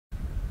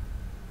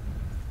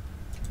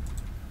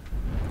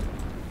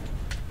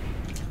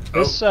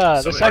This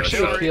Somebody actually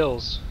got shot.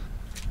 feels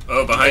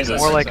Behind us.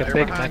 more like a They're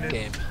big behind mech us.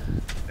 game.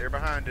 They're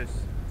behind us.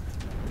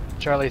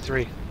 Charlie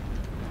 3.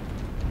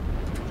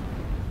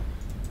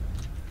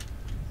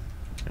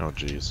 Oh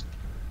jeez.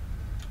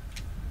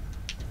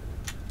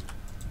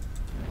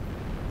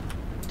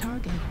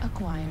 Target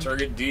acquired.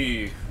 Target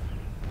D.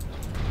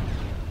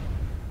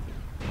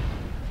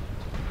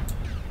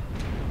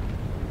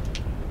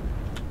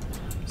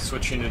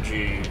 Switching to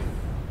G.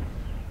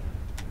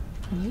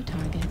 New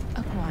target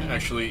acquired.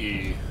 Actually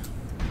E.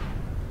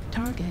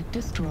 Target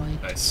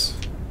destroyed. Nice.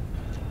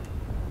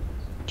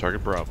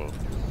 Target Bravo.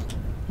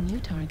 New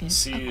target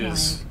C acquired.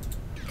 is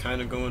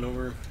kind of going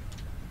over.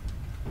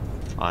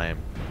 I am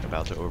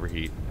about to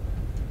overheat.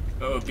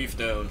 Oh, beef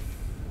down.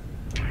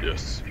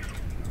 Yes.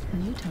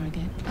 New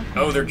target acquired.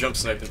 Oh, they're jump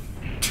sniping.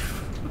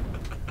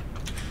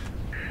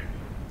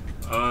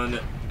 On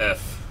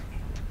F.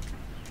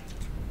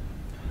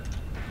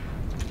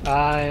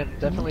 I'm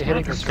definitely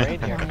hitting the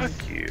screen here.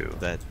 Fuck you.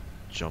 That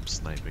jump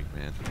sniping,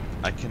 man.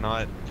 I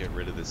cannot get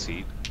rid of this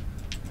heat.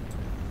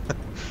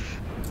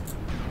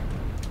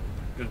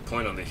 Good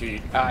point on the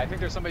heat. I think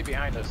there's somebody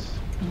behind us.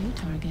 New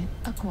target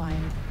acquired.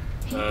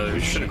 There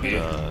shouldn't be.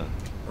 Uh,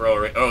 We're all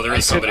right. Oh, there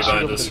is somebody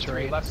behind us.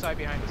 Terrain. Left side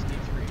behind us,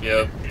 D3.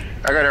 Yep.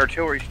 I got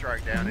artillery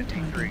strike down New at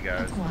D3, target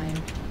guys.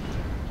 acquired.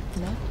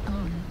 Left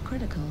arm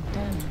critical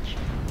damage.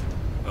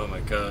 Oh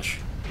my gosh.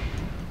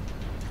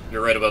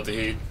 You're right about the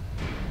heat.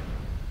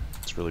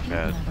 it's really Heat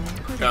bad. level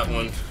critical. Got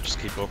one. Just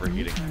keep New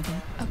overheating. target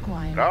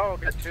acquired. Oh,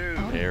 got two.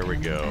 There we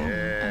go.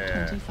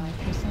 Yeah. At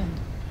 25%.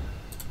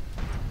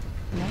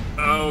 Left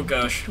Oh arm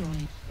gosh.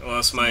 destroyed. I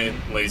lost my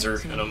laser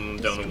and I'm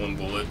down to one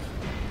bullet.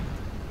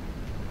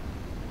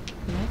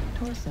 Left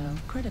torso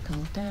critical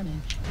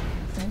damage.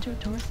 Center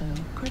torso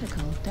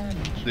critical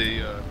damage.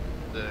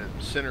 The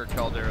center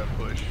caldera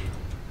push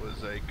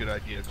was a good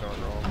idea gone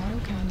wrong.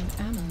 Autocannon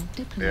ammo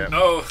depleted. Yeah.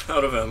 Oh,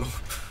 out of ammo.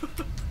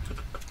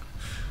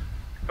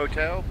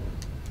 Hotel?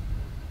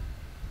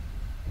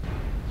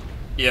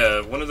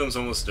 Yeah, one of them's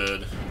almost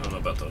dead. I don't know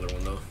about the other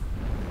one though.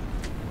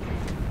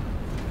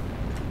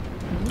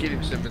 New Get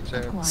him, target Simmons,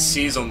 Sam. acquired.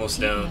 C's almost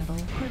Heat down. level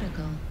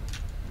critical.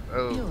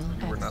 Oh, Fuel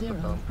you were at not the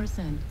thumb.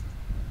 0%.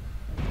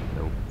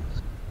 Nope.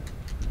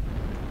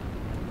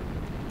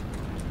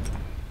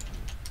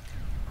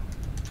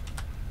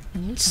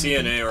 New C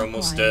and A target are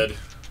almost acquired. dead.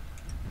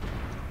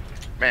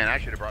 Man, I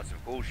should have brought some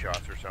bull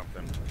shots or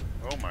something.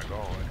 Oh my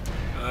god.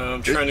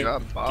 I'm Good trying to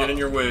job, Bob. get in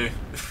your way.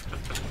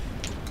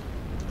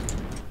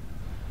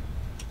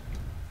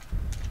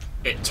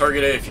 Hey,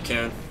 target A if you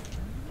can.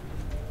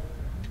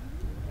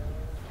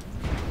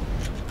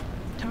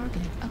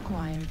 Target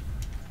acquired.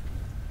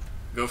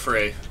 Go for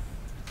A.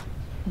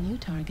 New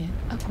target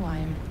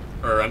acquired.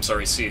 Or, I'm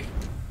sorry, C.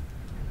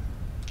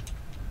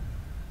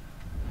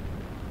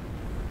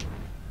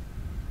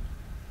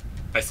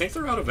 I think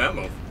they're out of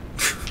ammo.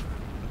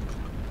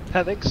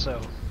 I think so.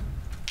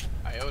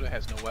 Iota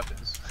has no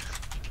weapons.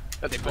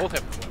 But they both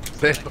have no weapons.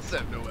 They both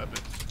have no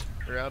weapons.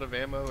 They're out of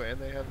ammo and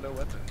they have no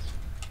weapons.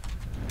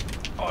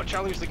 Oh,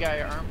 Charlie's the guy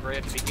armed right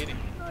at the beginning.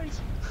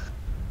 Nice.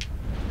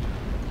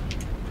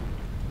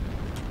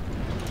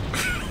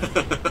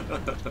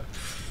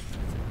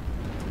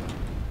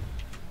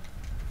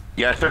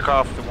 Yeah, I took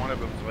off to one of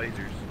them's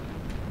lasers.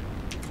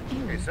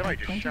 Fuel Hey,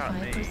 somebody at just shot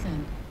me.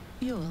 25%.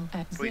 Fuel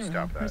at Please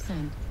stop that.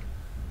 0%.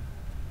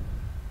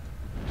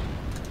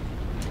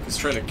 He's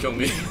trying to kill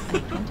me. At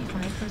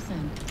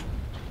 25%.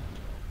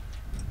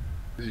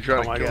 Is he trying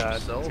Oh to my kill god,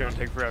 himself? it's gonna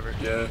take forever.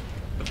 Yeah.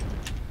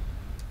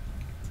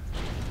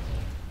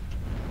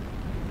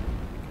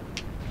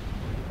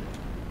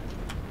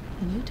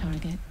 New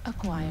target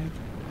acquired.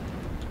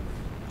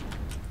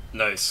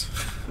 Nice.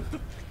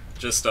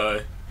 Just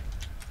die.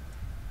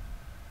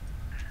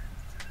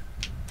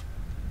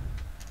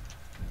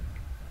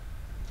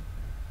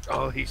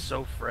 Oh, he's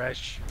so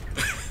fresh.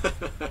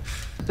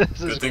 This is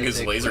Good thing his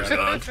big laser's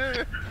crap.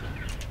 gone.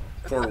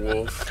 Poor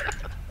wolf.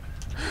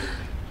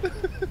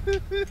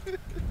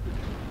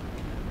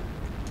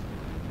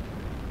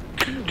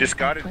 Fuel Just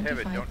God at in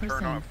heaven, don't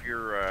turn 25%.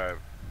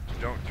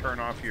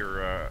 off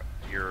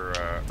your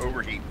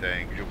overheat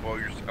thing. You'll blow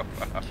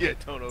yourself up. Yeah,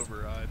 don't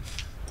override.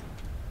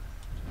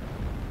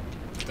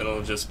 Then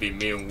it'll just be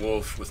me and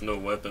Wolf with no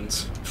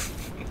weapons.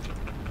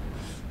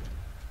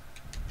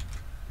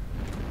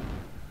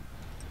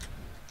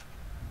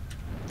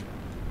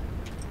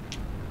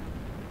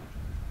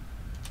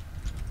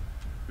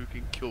 Who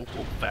can kill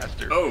Wolf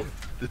faster? Oh!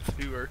 The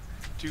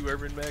two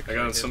Urbanmech. I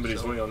got in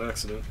somebody's way on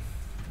accident.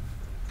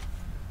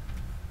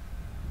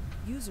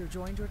 User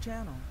joined your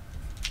channel.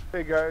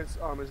 Hey guys,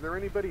 is there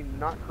anybody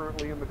not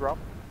currently in the drop?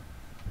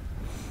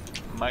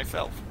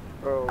 Myself.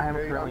 Oh, okay, I am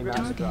currently not.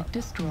 Target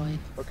destroyed.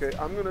 Okay,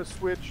 I'm gonna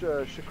switch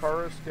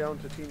Shikaris down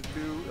to Team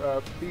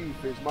 2.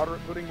 Beef, is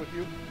Moderate Pudding with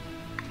you?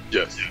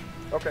 Yes.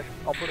 Okay,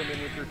 I'll put him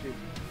in with your team.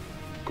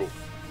 Cool.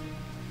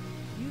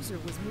 User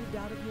was moved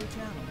out of your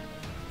channel.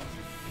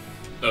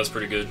 That was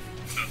pretty good.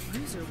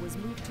 User was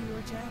moved to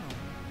your channel.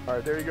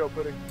 Alright, there you go,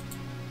 Pudding.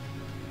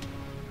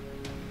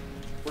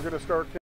 We're gonna start